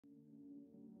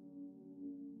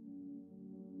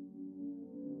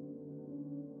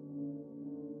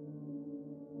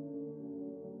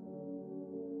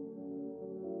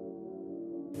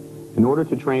In order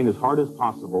to train as hard as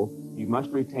possible, you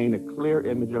must retain a clear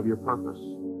image of your purpose.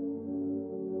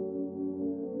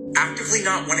 Actively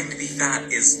not wanting to be fat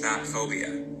is fat phobia,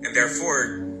 and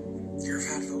therefore, you're a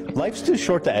fat phobia. Life's too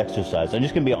short to exercise. I'm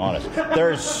just going to be honest.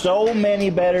 There are so many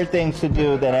better things to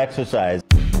do than exercise.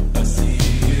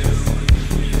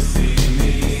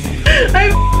 I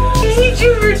hate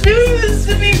you for doing this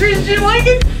to me, Christian. Why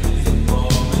can...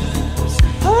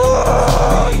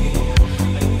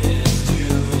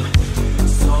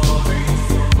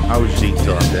 I would just eat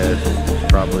till I'm dead,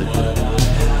 probably.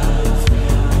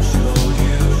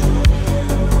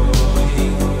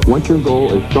 Once your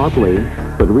goal is sharply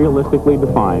but realistically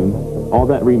defined, all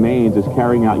that remains is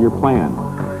carrying out your plan.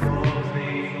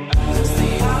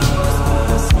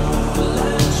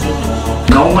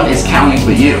 No one is counting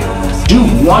for you. Do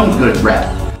one good rep.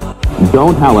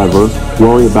 Don't, however,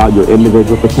 worry about your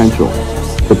individual potential.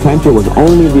 Potential is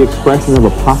only the expression of a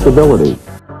possibility.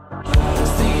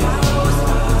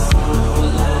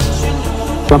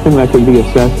 Something that can be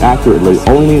assessed accurately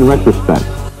only in retrospect.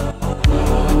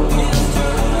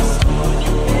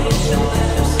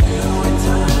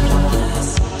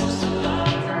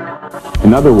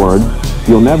 In other words,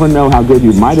 you'll never know how good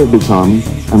you might have become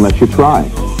unless you try.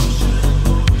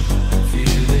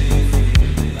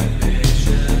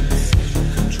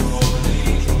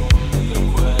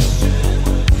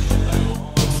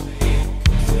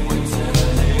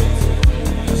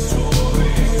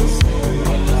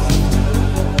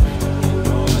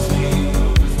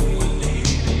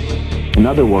 In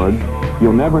other words,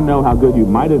 you'll never know how good you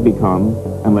might have become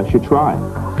unless you try.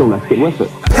 So let's get with it.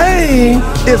 Pain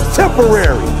is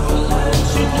temporary.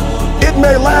 It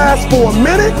may last for a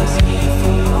minute,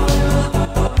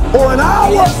 or an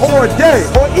hour, or a day,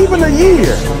 or even a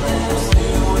year.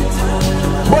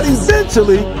 But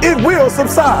eventually, it will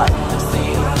subside.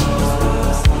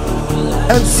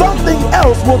 And something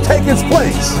else will take its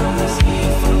place.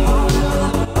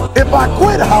 If I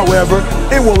quit, however,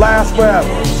 it will last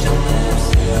forever.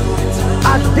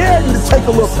 I dare you to take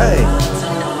a little pain.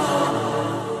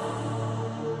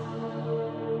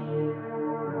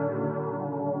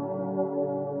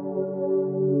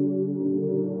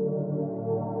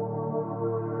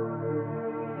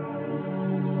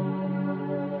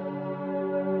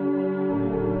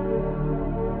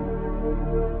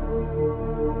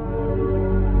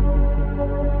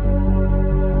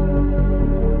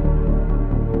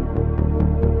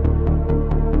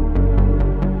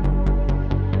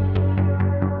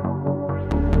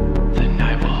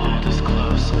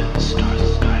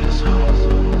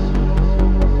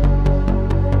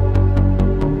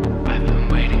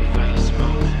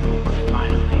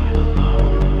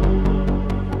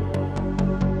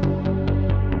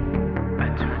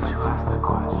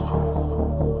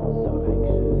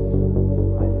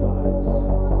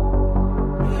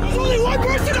 There's only one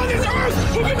person on this earth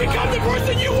who can become the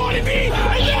person you want to be.